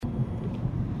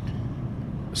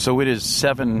So it is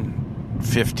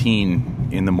 7:15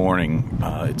 in the morning.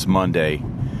 It's Monday.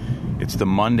 It's the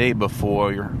Monday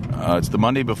before.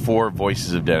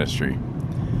 Voices of Dentistry,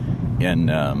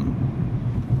 and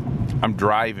I'm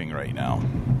driving right now.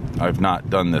 I've not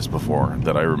done this before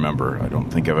that I remember. I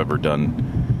don't think I've ever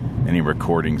done any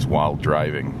recordings while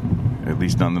driving, at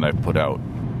least none that I've put out.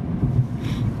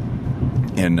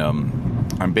 And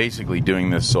I'm basically doing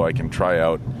this so I can try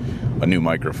out a new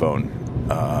microphone.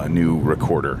 A new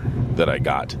recorder that I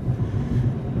got.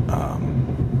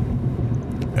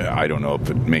 I don't know if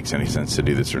it makes any sense to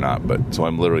do this or not, but so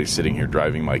I'm literally sitting here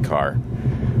driving my car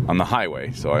on the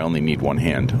highway, so I only need one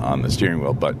hand on the steering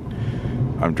wheel, but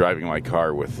I'm driving my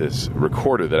car with this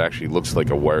recorder that actually looks like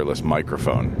a wireless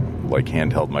microphone, like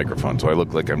handheld microphone, so I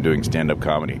look like I'm doing stand-up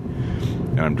comedy,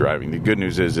 and I'm driving. The good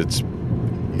news is it's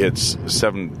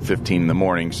 7:15 in the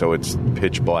morning, so it's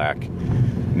pitch black.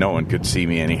 No one could see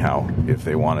me anyhow if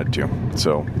they wanted to.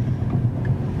 So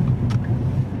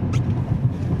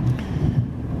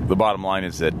the bottom line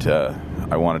is that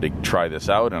I wanted to try this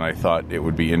out, and I thought it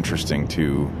would be interesting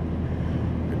to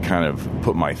kind of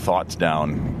put my thoughts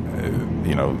down,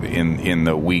 in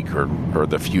the week or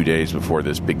the few days before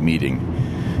this big meeting.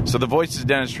 So the Voices of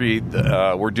Dentistry,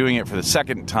 we're doing it for the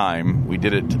second time. We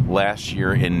did it last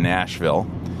year in Nashville.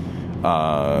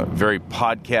 Very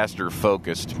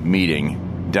podcaster-focused meeting.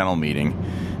 Dental meeting.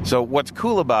 So what's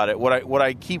cool about it, what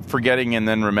I keep forgetting and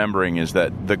then remembering is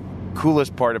that the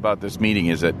coolest part about this meeting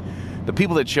is that the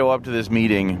people that show up to this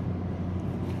meeting,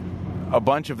 a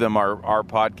bunch of them are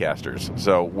podcasters.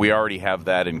 So we already have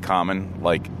that in common.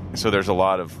 So there's a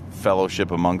lot of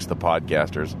fellowship amongst the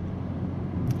podcasters.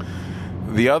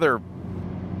 The other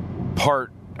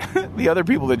part, the other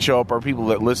people that show up are people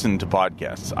that listen to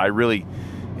podcasts.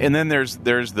 And then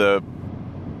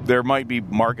there might be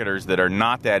marketers that are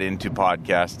not that into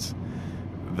podcasts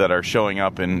that are showing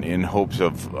up in hopes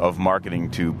of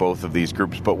marketing to both of these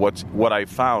groups. But what I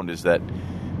found is that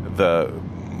the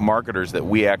marketers that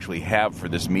we actually have for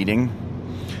this meeting,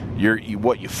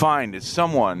 what you find is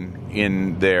someone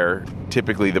in there,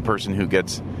 typically the person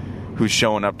who's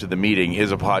showing up to the meeting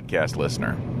is a podcast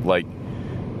listener.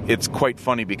 It's quite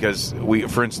funny because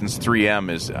for instance, 3M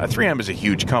is a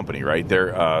huge company, right?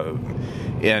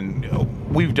 And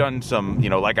we've done some,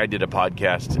 I did a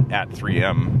podcast at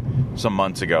 3M some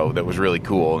months ago that was really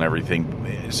cool and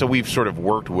everything. So we've sort of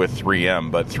worked with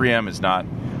 3M, but 3M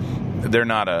they're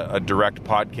not a direct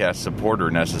podcast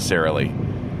supporter necessarily.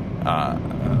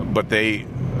 But the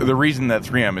reason that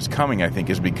 3M is coming, I think,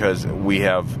 is because we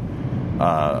have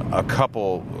a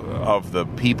couple of the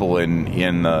people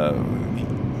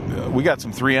we got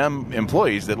some 3M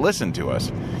employees that listen to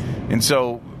us. And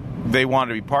so they want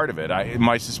to be part of it.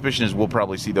 My suspicion is we'll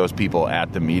probably see those people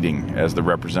at the meeting as the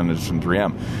representatives from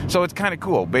 3M. So it's kind of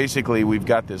cool. Basically, we've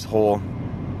got this whole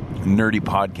nerdy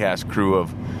podcast crew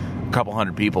of a couple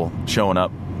hundred people showing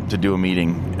up to do a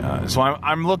meeting. So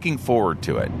I'm looking forward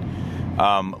to it.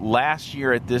 Last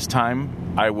year at this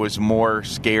time, I was more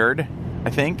scared, I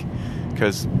think,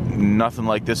 because nothing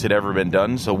like this had ever been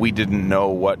done. So we didn't know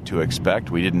what to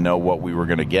expect. We didn't know what we were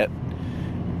going to get.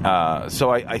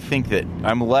 So I think that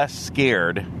I'm less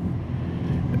scared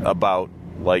about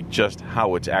just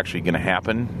how it's actually going to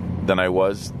happen than I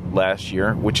was last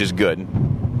year, which is good.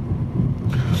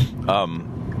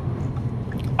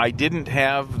 I didn't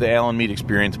have the Alan Mead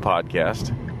Experience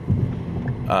podcast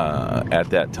at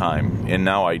that time, and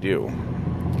now I do.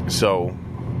 So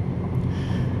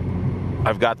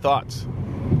I've got thoughts.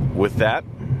 With that,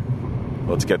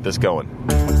 let's get this going.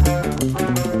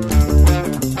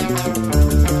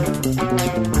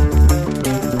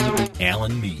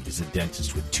 Alan Mead is a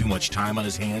dentist with too much time on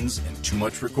his hands and too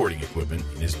much recording equipment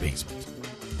in his basement.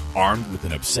 Armed with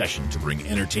an obsession to bring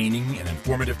entertaining and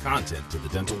informative content to the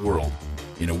dental world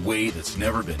in a way that's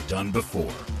never been done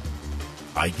before,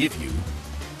 I give you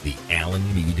the Alan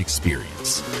Mead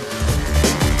Experience.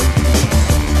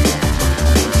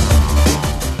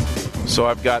 So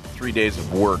I've got 3 days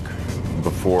of work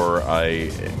before I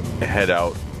head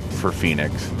out for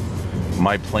Phoenix.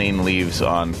 My plane leaves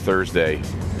on Thursday.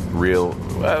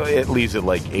 It leaves at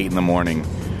 8 in the morning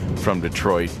from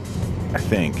Detroit, I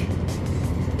think.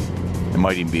 It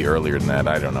might even be earlier than that.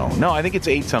 I don't know. No, I think it's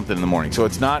 8 something in the morning. So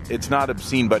it's not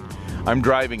obscene, but I'm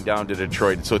driving down to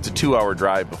Detroit, so it's a 2-hour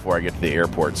drive before I get to the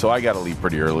airport. So I got to leave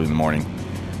pretty early in the morning.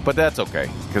 But that's okay,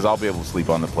 because I'll be able to sleep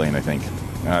on the plane, I think.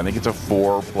 I think it's a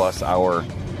 4+ hour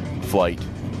flight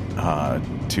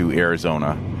to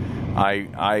Arizona.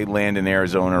 I land in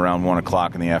Arizona around 1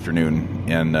 o'clock in the afternoon,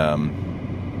 and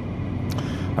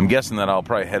I'm guessing that I'll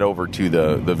probably head over to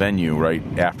the venue right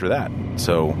after that.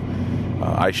 So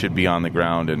I should be on the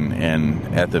ground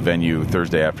and at the venue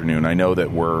Thursday afternoon. I know that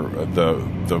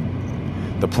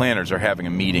the planners are having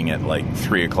a meeting at like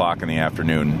 3 o'clock in the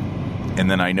afternoon, and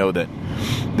then I know that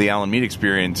the Alan Mead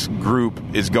Experience group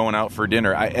is going out for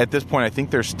dinner. At this point, I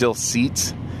think there's still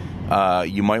seats.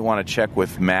 You might want to check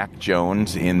with Mac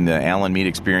Jones in the Alan Mead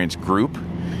Experience group.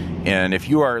 And if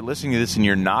you are listening to this and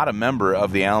you're not a member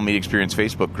of the Alan Mead Experience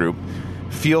Facebook group,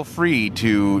 feel free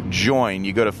to join.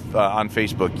 You go to on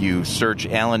Facebook, you search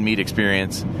Alan Mead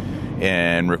Experience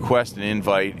and request an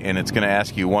invite, and it's going to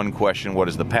ask you one question: what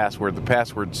is the password? The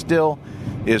password still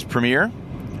is Premier.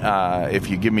 If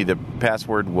you give me the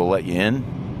password, we'll let you in.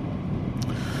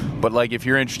 But like, if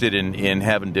you're interested in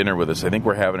having dinner with us, I think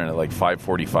we're having it at like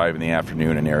 5:45 in the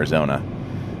afternoon in Arizona.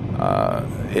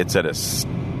 It's at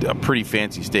a pretty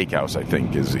fancy steakhouse, I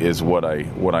think, is what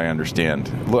I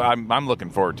understand. I'm looking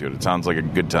forward to it. It sounds like a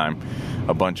good time.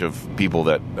 A bunch of people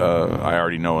that I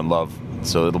already know and love,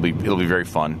 so it'll be very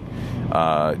fun.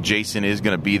 Jason is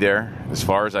going to be there, as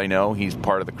far as I know. He's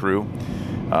part of the crew.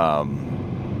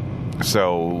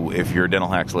 So if you're a Dental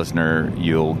Hacks listener,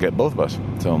 you'll get both of us.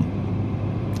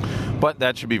 But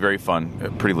that should be very fun. A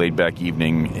pretty laid back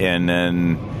evening, and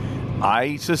then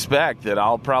I suspect that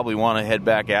I'll probably want to head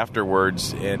back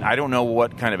afterwards, and I don't know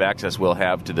what kind of access we'll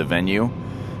have to the venue,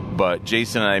 but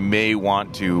Jason and I may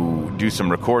want to do some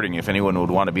recording if anyone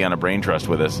would want to be on a brain trust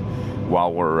with us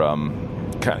while we're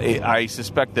I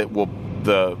suspect that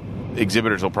the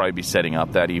exhibitors will probably be setting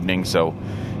up that evening,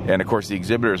 and of course the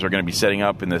exhibitors are going to be setting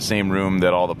up in the same room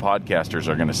that all the podcasters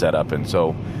are going to set up, and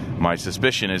so my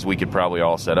suspicion is we could probably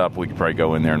all set up. We could probably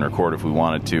go in there and record if we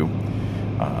wanted to.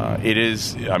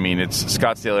 It's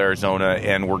Scottsdale, Arizona,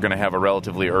 and we're going to have a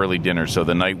relatively early dinner, so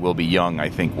the night will be young, I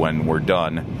think, when we're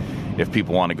done. If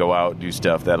people want to go out, do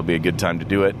stuff, that'll be a good time to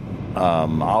do it.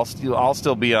 I'll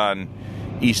still be on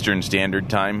Eastern Standard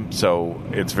Time, so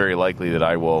it's very likely that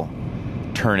I will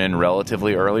turn in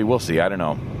relatively early. We'll see. I don't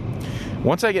know.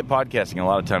 Once I get podcasting, a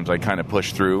lot of times I kind of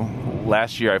push through.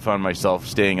 Last year, I found myself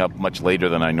staying up much later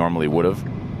than I normally would have.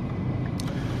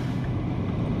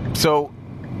 So,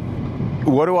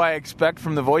 what do I expect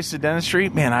from the Voice of Dentistry?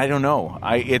 Man, I don't know.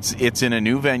 It's in a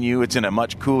new venue. It's in a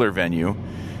much cooler venue.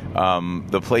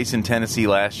 The place in Tennessee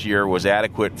last year was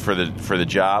adequate for the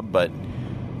job, but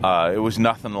it was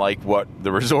nothing like what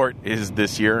the resort is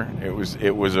this year.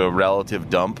 It was a relative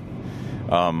dump.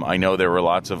 I know there were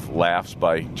lots of laughs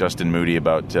by Justin Moody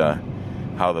about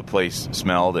how the place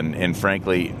smelled, and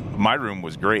frankly, my room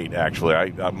was great, actually.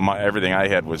 Everything I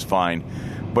had was fine,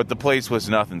 but the place was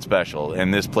nothing special,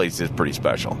 and this place is pretty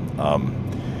special.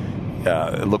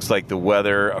 It looks like the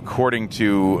weather, according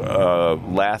to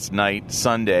last night,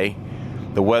 Sunday,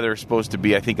 the weather is supposed to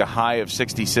be, I think, a high of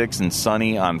 66 and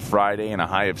sunny on Friday and a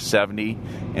high of 70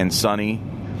 and sunny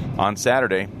on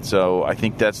Saturday. So I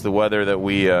think that's the weather that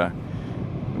we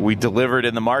delivered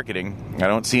in the marketing. I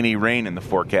don't see any rain in the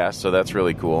forecast, so that's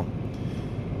really cool.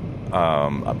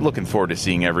 I'm looking forward to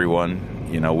seeing everyone.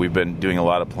 You know, we've been doing a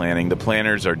lot of planning. The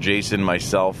planners are Jason,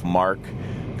 myself, Mark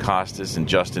Costas, and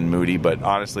Justin Moody, but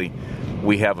honestly,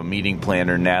 we have a meeting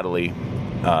planner, Natalie,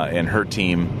 and her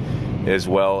team, as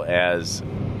well as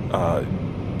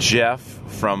Jeff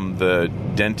from the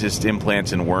Dentist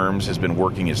Implants and Worms has been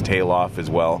working his tail off as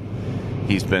well.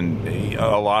 He's been,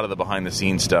 a lot of the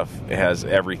behind-the-scenes stuff has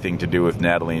everything to do with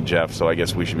Natalie and Jeff, so I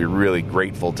guess we should be really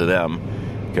grateful to them,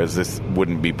 because this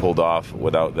wouldn't be pulled off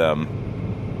without them.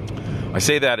 I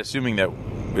say that assuming that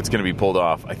it's going to be pulled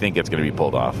off. I think it's going to be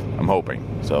pulled off. I'm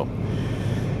hoping. So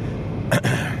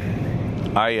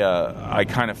I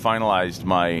kind of finalized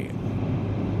my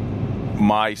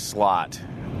slot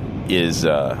is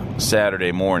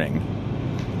Saturday morning.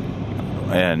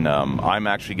 And I'm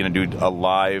actually going to do a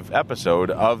live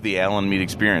episode of the Alan Mead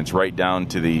Experience, right down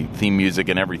to the theme music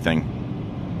and everything.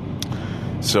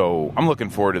 So I'm looking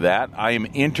forward to that. I am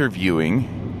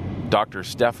interviewing Dr.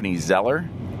 Stephanie Zeller,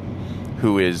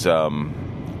 who is a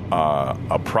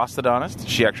prosthodontist.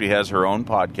 She actually has her own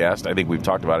podcast. I think we've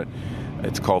talked about it.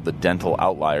 It's called The Dental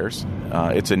Outliers.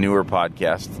 It's a newer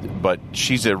podcast, but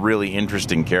she's a really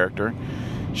interesting character.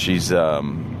 She's a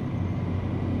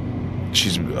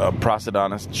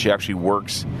prosthodontist. She actually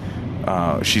works,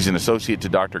 she's an associate to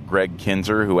Dr. Greg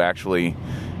Kinzer, who actually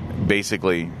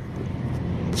basically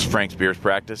is Frank Spear's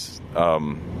practice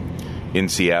in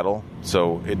Seattle.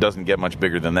 So it doesn't get much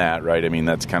bigger than that, right? I mean,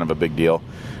 that's kind of a big deal.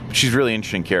 But she's a really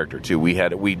interesting character too.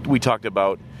 We talked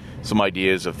about some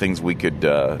ideas of things we could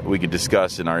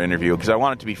discuss in our interview, because I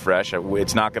want it to be fresh.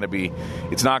 It's not going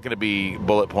to be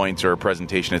bullet points or a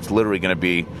presentation. It's literally going to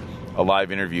be a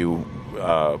live interview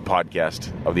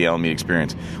podcast of the Alan Mead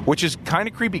Experience, which is kind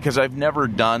of creepy because I've never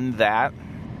done that.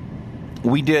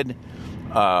 We did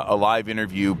a live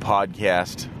interview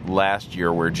podcast last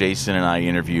year where Jason and I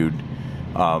interviewed.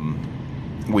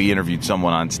 We interviewed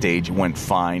someone on stage. It went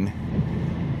fine.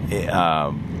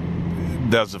 That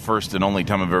was the first and only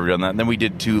time I've ever done that. And then we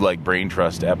did 2 like brain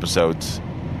trust episodes,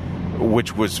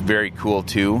 which was very cool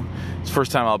too. It's the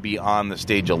first time I'll be on the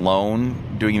stage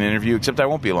alone doing an interview, except I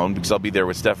won't be alone because I'll be there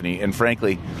with Stephanie. And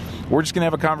frankly, we're just going to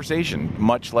have a conversation,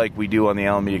 much like we do on the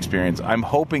L&B Experience. I'm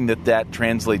hoping that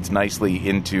translates nicely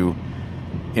into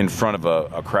in front of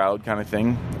a crowd kind of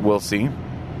thing. We'll see.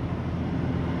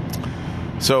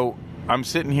 So I'm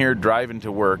sitting here driving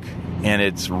to work, and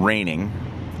it's raining.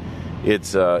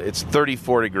 It's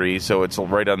 34 degrees, so it's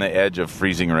right on the edge of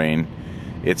freezing rain.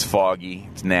 It's foggy.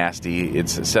 It's nasty.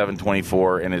 It's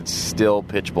 7:24, and it's still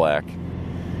pitch black.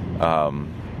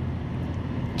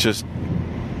 Just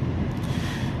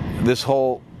this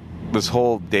whole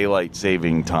daylight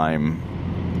saving time.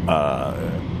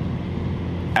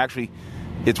 Actually,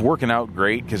 it's working out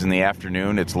great because in the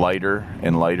afternoon it's lighter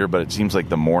and lighter, but it seems like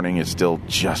the morning is still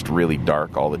just really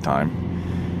dark all the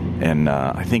time. And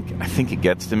I think it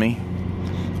gets to me.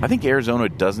 I think Arizona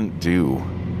doesn't do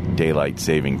daylight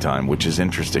saving time, which is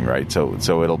interesting, right? So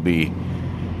it'll be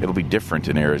different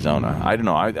in Arizona. I don't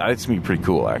know. It's gonna be pretty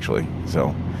cool, actually.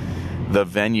 So the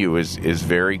venue is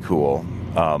very cool.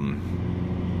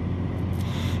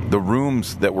 The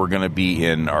rooms that we're going to be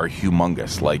in are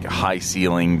humongous, like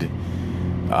high-ceilinged,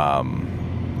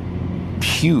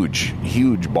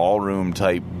 huge ballroom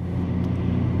type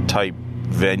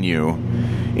venue.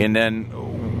 And then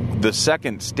the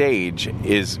second stage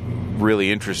is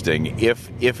really interesting.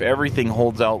 If everything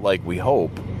holds out like we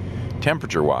hope,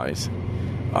 temperature-wise,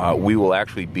 we will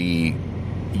actually be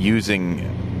using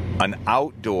an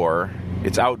outdoor.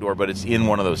 It's outdoor, but it's in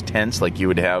one of those tents like you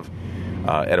would have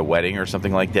at a wedding or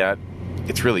something like that.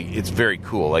 It's very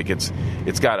cool. Like it's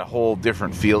got a whole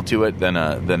different feel to it than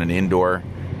an indoor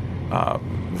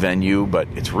venue, but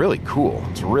it's really cool.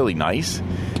 It's really nice.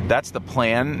 That's the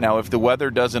plan. Now, if the weather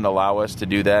doesn't allow us to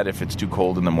do that, if it's too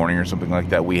cold in the morning or something like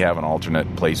that, we have an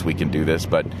alternate place we can do this.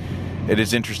 But it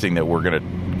is interesting that we're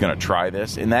gonna try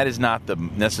this, and that is not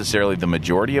necessarily the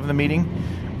majority of the meeting,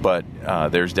 but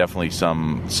there's definitely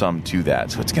some to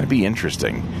that. So it's going to be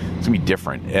interesting. It's going to be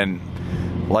different. And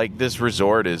like this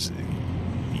resort it's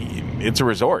a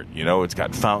resort, you know. It's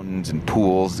got fountains and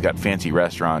pools. It's got fancy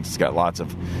restaurants. It's got lots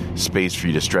of space for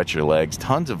you to stretch your legs.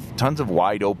 Tons of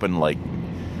wide open like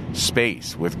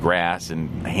space with grass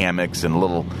and hammocks and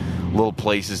little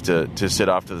places to sit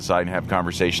off to the side and have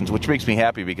conversations, which makes me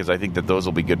happy because I think that those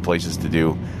will be good places to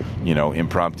do, you know,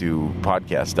 impromptu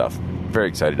podcast stuff. Very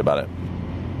excited about it.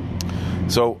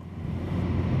 So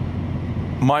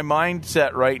my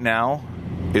mindset right now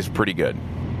is pretty good.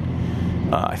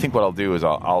 I think what I'll do is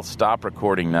I'll stop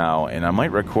recording now, and I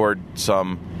might record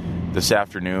some this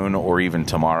afternoon or even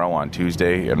tomorrow on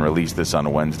Tuesday and release this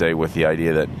on Wednesday with the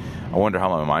idea that I wonder how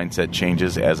my mindset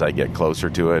changes as I get closer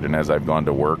to it and as I've gone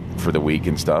to work for the week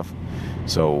and stuff.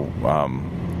 So,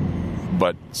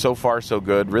 but so far so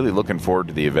good. Really looking forward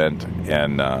to the event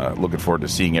and looking forward to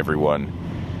seeing everyone.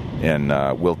 And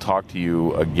we'll talk to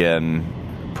you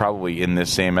again probably in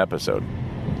this same episode.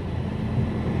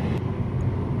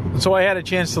 So I had a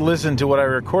chance to listen to what I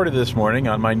recorded this morning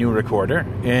on my new recorder,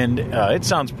 and it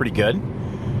sounds pretty good.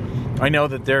 I know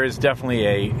that there is definitely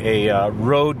a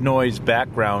road noise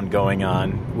background going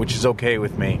on, which is okay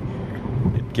with me.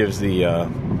 It gives the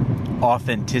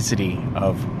authenticity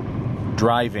of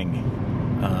driving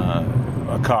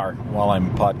a car while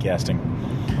I'm podcasting.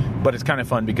 But it's kind of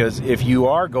fun because if you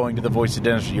are going to the Voice of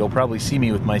Dentistry, you'll probably see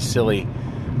me with my silly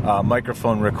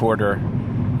microphone recorder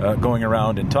going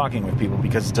around and talking with people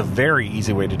because it's a very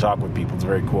easy way to talk with people. It's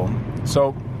very cool.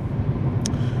 So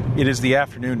it is the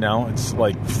afternoon now. It's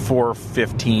like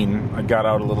 4:15. I got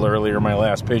out a little earlier. My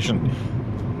last patient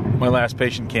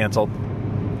canceled.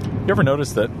 You ever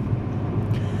notice that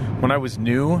when I was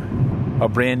a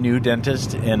brand new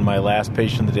dentist, and my last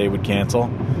patient of the day would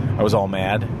cancel, I was all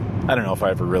mad? I don't know if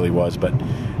I ever really was, but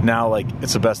now, like,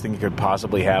 it's the best thing that could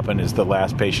possibly happen is the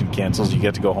last patient cancels. You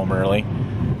get to go home early.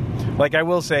 Like, I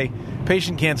will say,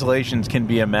 patient cancellations can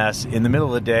be a mess in the middle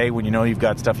of the day when you know you've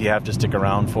got stuff you have to stick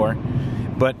around for.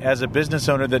 But as a business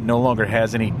owner that no longer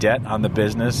has any debt on the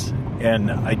business,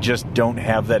 and I just don't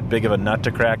have that big of a nut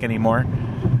to crack anymore,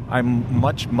 I'm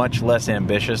much, much less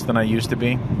ambitious than I used to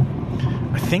be.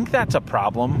 I think that's a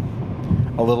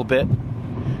problem, a little bit.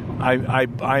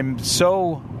 I'm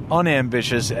so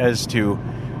unambitious as to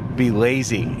be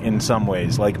lazy in some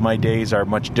ways. Like, my days are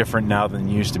much different now than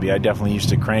they used to be. I definitely used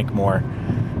to crank more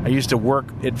I used to work,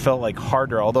 it felt like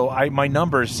harder, although my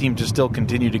numbers seem to still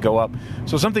continue to go up.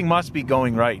 So something must be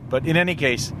going right. But in any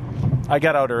case, I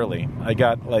got out early. I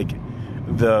got like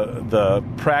the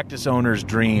practice owner's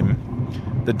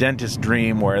dream, the dentist's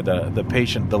dream, where the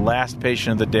patient, the last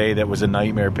patient of the day that was a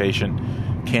nightmare patient,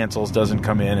 cancels, doesn't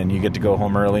come in, and you get to go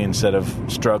home early instead of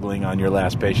struggling on your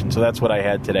last patient. So that's what I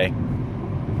had today.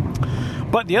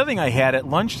 But the other thing I had at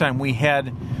lunchtime, we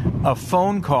had a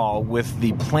phone call with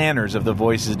the planners of the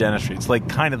Voices of Dentistry. It's like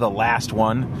kind of the last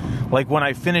one. Like when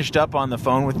I finished up on the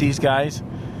phone with these guys,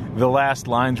 the last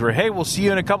lines were, "Hey, we'll see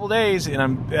you in a couple days."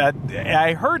 And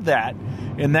I heard that,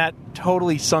 and that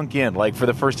totally sunk in. Like for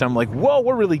the first time, I'm like, whoa,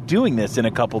 we're really doing this in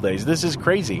a couple days. This is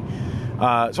crazy.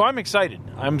 So I'm excited.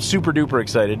 I'm super duper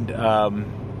excited.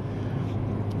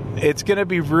 It's going to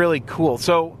be really cool.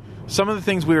 So some of the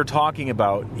things we were talking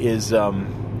about is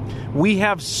we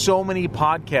have so many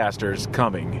podcasters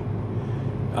coming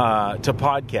to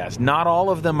podcast. Not all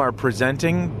of them are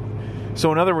presenting.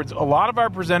 So in other words, a lot of our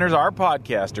presenters are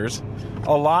podcasters.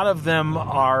 A lot of them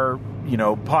are,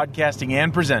 podcasting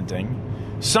and presenting.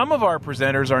 Some of our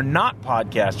presenters are not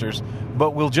podcasters,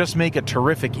 but will just make a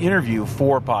terrific interview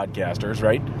for podcasters,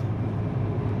 right?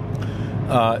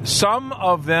 Some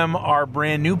of them are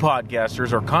brand new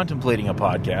podcasters or contemplating a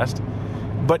podcast.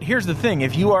 But here's the thing.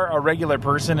 If you are a regular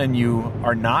person and you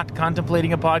are not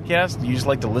contemplating a podcast, you just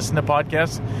like to listen to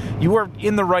podcasts, you are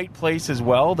in the right place as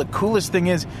well. The coolest thing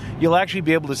is you'll actually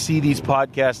be able to see these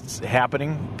podcasts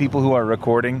happening, people who are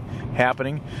recording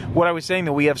happening. What I was saying,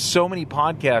 that we have so many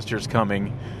podcasters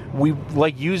coming. We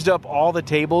used up all the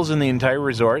tables in the entire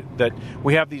resort, that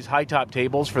we have these high top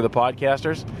tables for the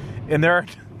podcasters. And there are,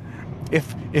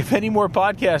 if any more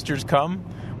podcasters come,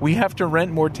 we have to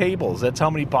rent more tables. That's how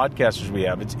many podcasters we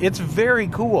have. It's very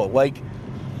cool. Like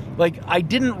I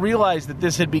didn't realize that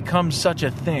this had become such a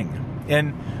thing.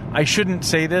 And I shouldn't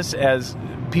say this, as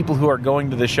people who are going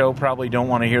to the show probably don't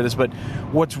want to hear this, but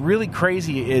what's really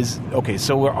crazy is, okay,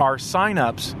 so our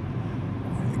signups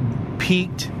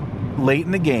peaked late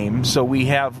in the game. So we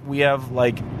have we're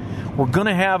going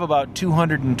to have about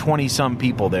 220 some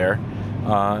people there.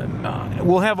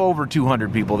 We'll have over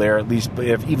 200 people there, at least,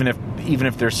 even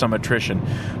if there's some attrition.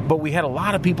 But we had a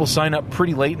lot of people sign up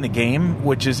pretty late in the game,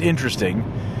 which is interesting.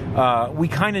 We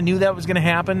kind of knew that was going to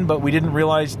happen, but we didn't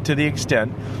realize to the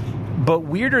extent. But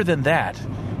weirder than that,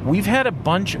 we've had a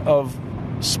bunch of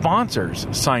sponsors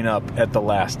sign up at the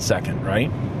last second,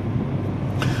 right?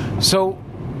 So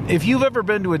if you've ever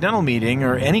been to a dental meeting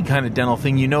or any kind of dental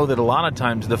thing, you know that a lot of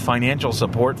times the financial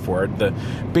support for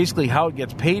it, basically how it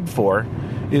gets paid for,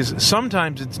 is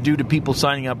sometimes it's due to people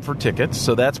signing up for tickets,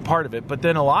 so that's part of it. But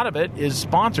then a lot of it is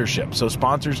sponsorship. So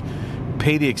sponsors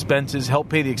pay the expenses, help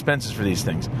pay the expenses for these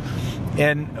things.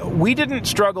 And we didn't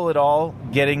struggle at all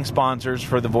getting sponsors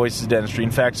for the Voices of Dentistry.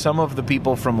 In fact, some of the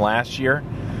people from last year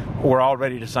were all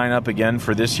ready to sign up again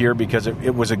for this year because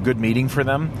it was a good meeting for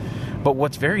them. But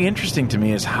what's very interesting to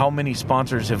me is how many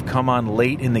sponsors have come on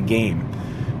late in the game.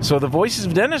 So the Voices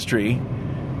of Dentistry,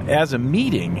 as a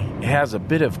meeting, has a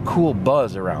bit of cool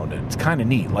buzz around it. It's kind of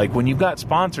neat. Like when you've got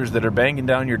sponsors that are banging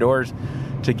down your doors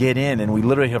to get in, and we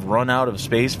literally have run out of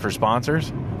space for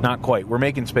sponsors. Not quite. We're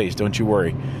making space, don't you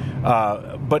worry.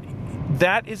 But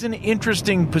that is an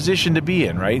interesting position to be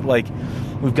in, right? Like,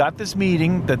 we've got this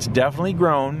meeting that's definitely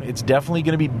grown. It's definitely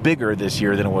going to be bigger this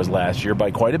year than it was last year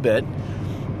by quite a bit.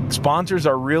 Sponsors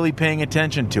are really paying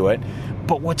attention to it.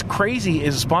 But what's crazy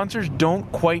is sponsors don't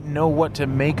quite know what to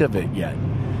make of it yet.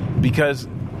 Because,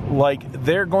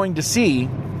 they're going to see,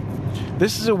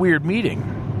 this is a weird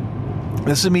meeting.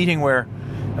 This is a meeting where,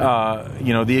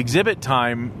 the exhibit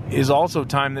time is also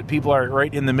time that people are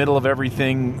right in the middle of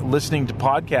everything, listening to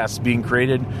podcasts being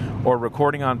created or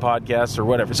recording on podcasts or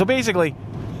whatever. So basically,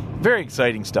 very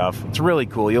exciting stuff. It's really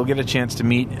cool. You'll get a chance to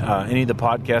meet any of the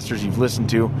podcasters you've listened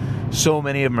to. So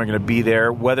many of them are going to be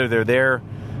there, whether they're there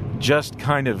just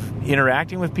kind of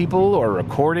interacting with people or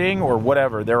recording or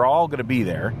whatever. They're all going to be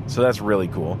there. So that's really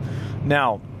cool.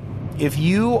 Now, if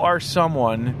you are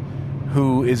someone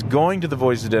who is going to the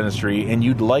Voices of Dentistry and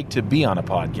you'd like to be on a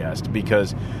podcast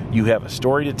because you have a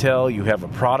story to tell, you have a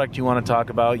product you want to talk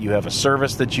about, you have a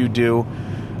service that you do,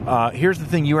 here's the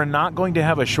thing. You are not going to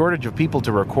have a shortage of people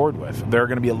to record with. There are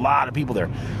going to be a lot of people there.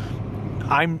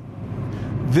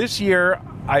 This year,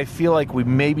 I feel like we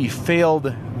maybe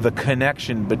failed the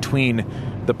connection between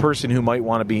the person who might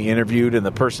want to be interviewed and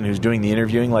the person who's doing the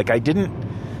interviewing. I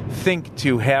didn't think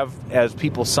to have, as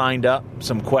people signed up,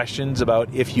 some questions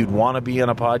about if you'd want to be on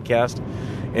a podcast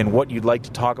and what you'd like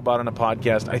to talk about on a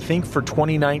podcast. I think for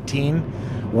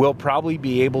 2019, we'll probably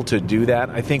be able to do that.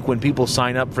 I think when people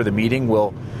sign up for the meeting,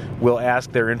 we'll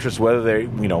ask their interest, whether they,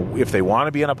 if they want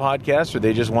to be on a podcast or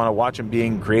they just want to watch them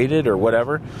being created or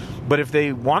whatever. But if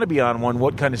they want to be on one,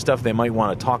 what kind of stuff they might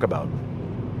want to talk about.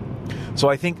 So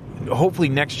I think hopefully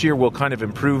next year we'll kind of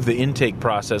improve the intake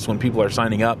process when people are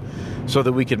signing up so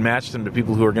that we can match them to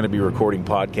people who are going to be recording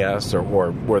podcasts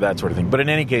or that sort of thing. But in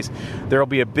any case, there will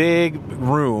be a big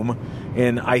room,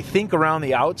 and I think around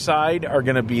the outside are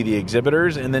going to be the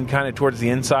exhibitors, and then kind of towards the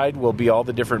inside will be all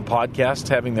the different podcasts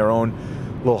having their own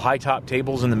little high-top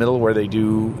tables in the middle where they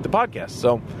do the podcast.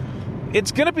 So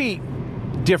it's going to be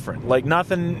different. Like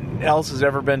nothing else has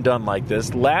ever been done like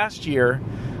this. Last year,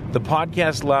 the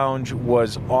podcast lounge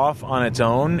was off on its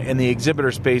own, and the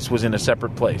exhibitor space was in a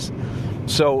separate place.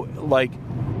 So,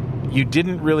 you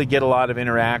didn't really get a lot of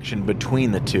interaction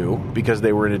between the two because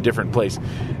they were in a different place.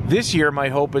 This year, my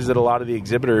hope is that a lot of the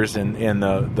exhibitors and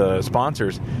the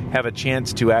sponsors have a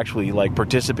chance to actually,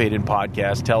 participate in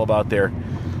podcasts, tell about their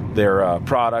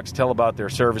products, tell about their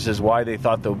services, why they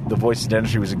thought the Voices of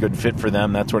Dentistry was a good fit for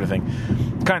them, that sort of thing.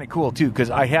 Kind of cool, too, because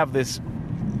I have this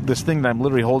thing that I'm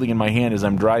literally holding in my hand as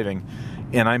I'm driving,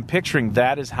 and I'm picturing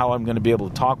that is how I'm going to be able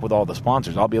to talk with all the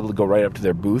sponsors. I'll be able to go right up to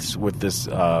their booths with this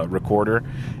recorder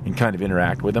and kind of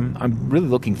interact with them. I'm really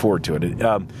looking forward to it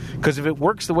because if it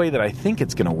works the way that I think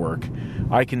it's going to work,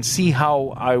 I can see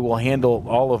how I will handle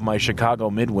all of my Chicago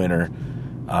midwinter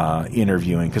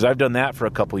interviewing, because I've done that for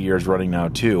a couple years running now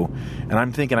too, and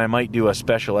I'm thinking I might do a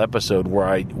special episode where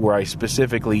I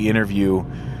specifically interview,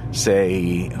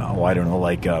 say,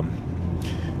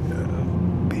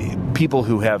 people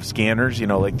who have scanners,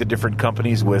 like the different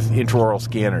companies with intraoral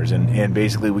scanners, and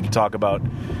basically we can talk about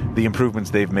the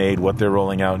improvements they've made, what they're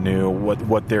rolling out new,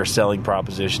 what their selling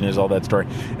proposition is, all that story.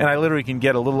 And I literally can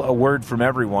get a word from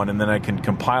everyone, and then I can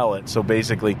compile it. So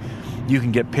basically, you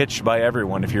can get pitched by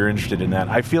everyone if you're interested in that.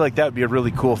 I feel like that would be a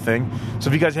really cool thing. So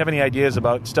if you guys have any ideas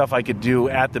about stuff I could do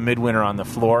at the midwinter on the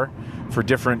floor for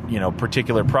different,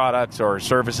 particular products or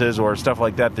services or stuff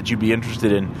like that you'd be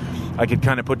interested in, I could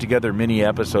kind of put together mini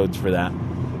episodes for that.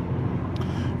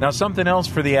 Now, something else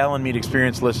for the Alan Mead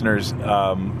Experience listeners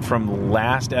from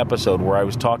last episode where I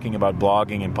was talking about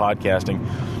blogging and podcasting,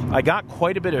 I got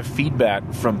quite a bit of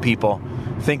feedback from people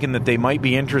thinking that they might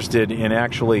be interested in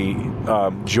actually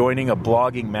joining a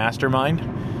blogging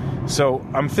mastermind. So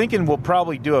I'm thinking we'll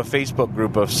probably do a Facebook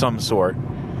group of some sort,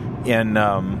 and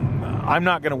I'm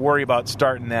not going to worry about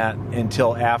starting that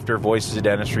until after Voices of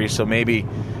Dentistry, so maybe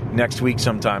next week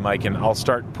sometime I'll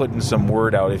start putting some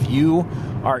word out. If you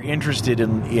are interested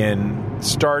in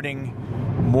starting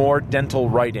more dental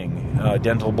writing,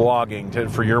 dental blogging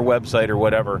for your website or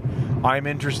whatever, I'm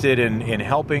interested in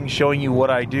helping, showing you what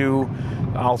I do.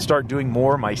 I'll start doing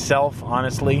more myself,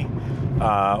 honestly.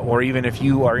 Or even if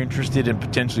you are interested in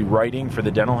potentially writing for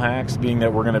the Dental Hacks, being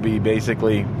that we're going to be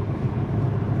basically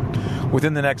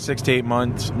within the next 6 to 8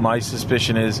 months, my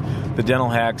suspicion is the Dental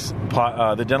Hacks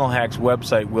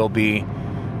website will be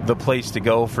the place to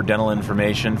go for dental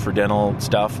information, for dental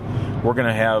stuff. We're going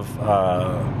to have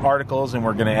articles, and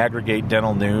we're going to aggregate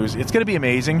dental news. It's going to be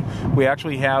amazing. We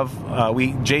actually have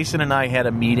Jason and I had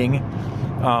a meeting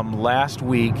last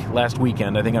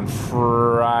weekend, I think on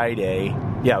Friday.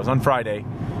 Yeah, it was on Friday,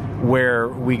 where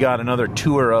we got another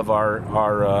tour of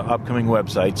our upcoming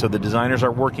website. So the designers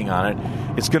are working on it.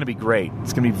 It's going to be great.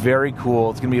 It's going to be very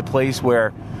cool. It's going to be a place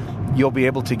where you'll be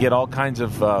able to get all kinds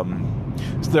of...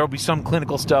 there'll be some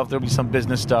clinical stuff. There'll be some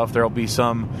business stuff. There'll be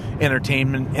some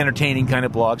entertaining kind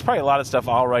of blogs. Probably a lot of stuff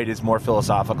I'll write is more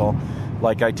philosophical,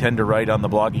 like I tend to write on the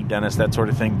Blogging Dentist, that sort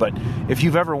of thing. But if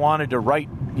you've ever wanted to write,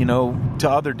 to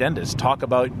other dentists, talk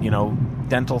about,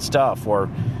 dental stuff, or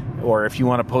if you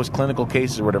want to post clinical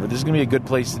cases or whatever, this is going to be a good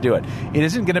place to do it. It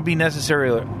isn't going to be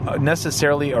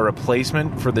necessarily a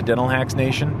replacement for the Dental Hacks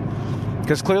Nation,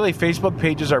 because clearly Facebook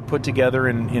pages are put together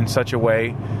in such a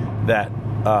way that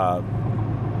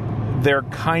they're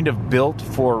kind of built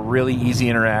for really easy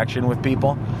interaction with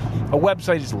people. A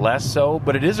website is less so,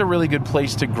 but it is a really good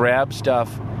place to grab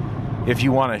stuff if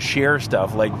you want to share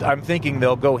stuff. Like, I'm thinking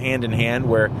they'll go hand in hand,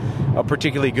 where a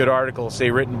particularly good article, say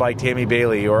written by Tammy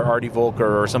Bailey or Artie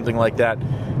Volker or something like that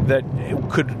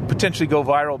could potentially go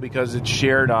viral because it's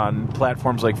shared on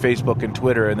platforms like Facebook and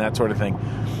Twitter and that sort of thing.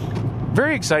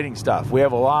 Very exciting stuff. We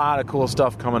have a lot of cool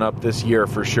stuff coming up this year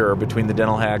for sure, between the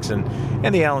Dental Hacks and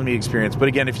the Alan Mead Experience. But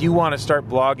again, if you want to start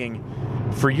blogging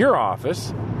for your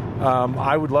office,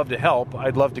 I would love to help.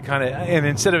 I'd love to and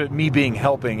instead of it me being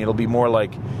helping, it'll be more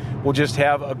like we'll just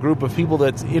have a group of people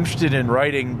that's interested in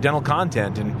writing dental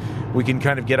content, and we can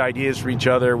kind of get ideas for each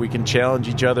other. We can challenge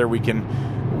each other. We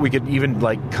can we could even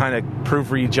like kind of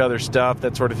proofread each other's stuff,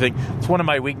 that sort of thing. It's one of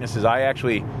my weaknesses. I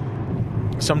actually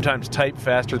sometimes type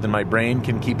faster than my brain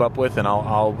can keep up with, and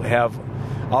I'll have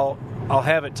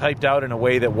it typed out in a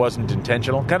way that wasn't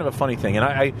intentional. Kind of a funny thing. And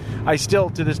I still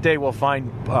to this day will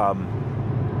find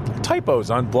typos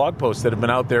on blog posts that have been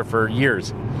out there for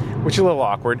years, which is a little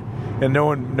awkward. And no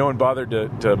one bothered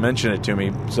to mention it to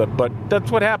me. So, but that's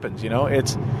what happens,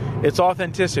 It's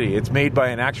authenticity. It's made by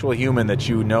an actual human that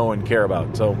you know and care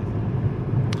about. So,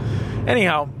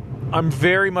 anyhow, I'm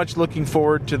very much looking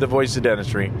forward to the Voice of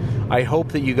Dentistry. I hope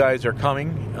that you guys are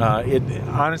coming.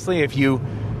 Honestly, if you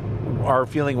are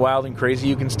feeling wild and crazy,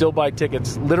 you can still buy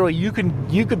tickets. Literally, you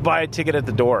could buy a ticket at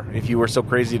the door if you were so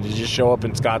crazy to just show up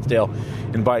in Scottsdale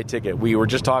and buy a ticket. We were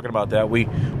just talking about that. We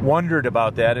wondered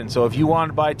about that, and so if you want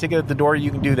to buy a ticket at the door,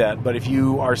 you can do that. But if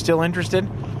you are still interested,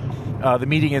 the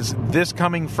meeting is this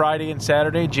coming Friday and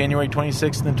Saturday, January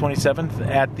 26th and 27th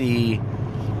at the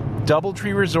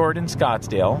Doubletree Resort in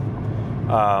Scottsdale.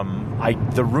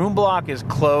 The room block is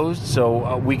closed,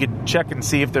 so we could check and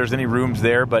see if there's any rooms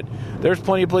there, but there's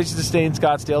plenty of places to stay in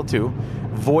Scottsdale too.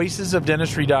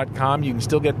 Voicesofdentistry.com. You can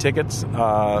still get tickets.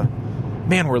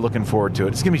 Man, we're looking forward to it.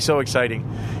 It's going to be so exciting.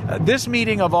 This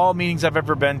meeting of all meetings I've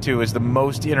ever been to is the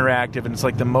most interactive, and it's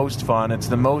like the most fun. It's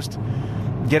the most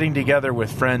getting together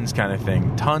with friends kind of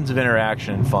thing. Tons of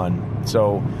interaction and fun.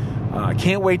 So I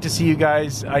can't wait to see you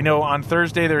guys. I know on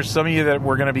Thursday there's some of you that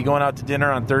we're going to be going out to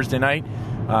dinner on Thursday night.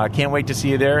 Can't wait to see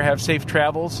you there. Have safe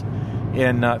travels.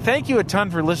 And thank you a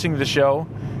ton for listening to the show.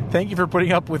 Thank you for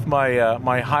putting up with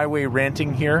my highway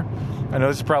ranting here. I know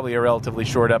this is probably a relatively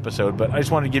short episode, but I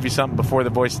just wanted to give you something before the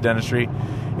Voice of Dentistry.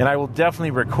 And I will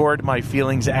definitely record my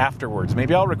feelings afterwards.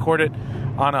 Maybe I'll record it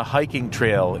on a hiking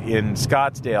trail in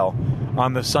Scottsdale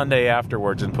on the Sunday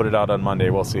afterwards and put it out on Monday.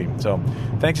 We'll see. So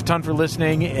thanks a ton for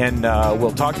listening, and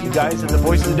we'll talk to you guys at the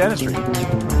Voice of the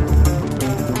Dentistry.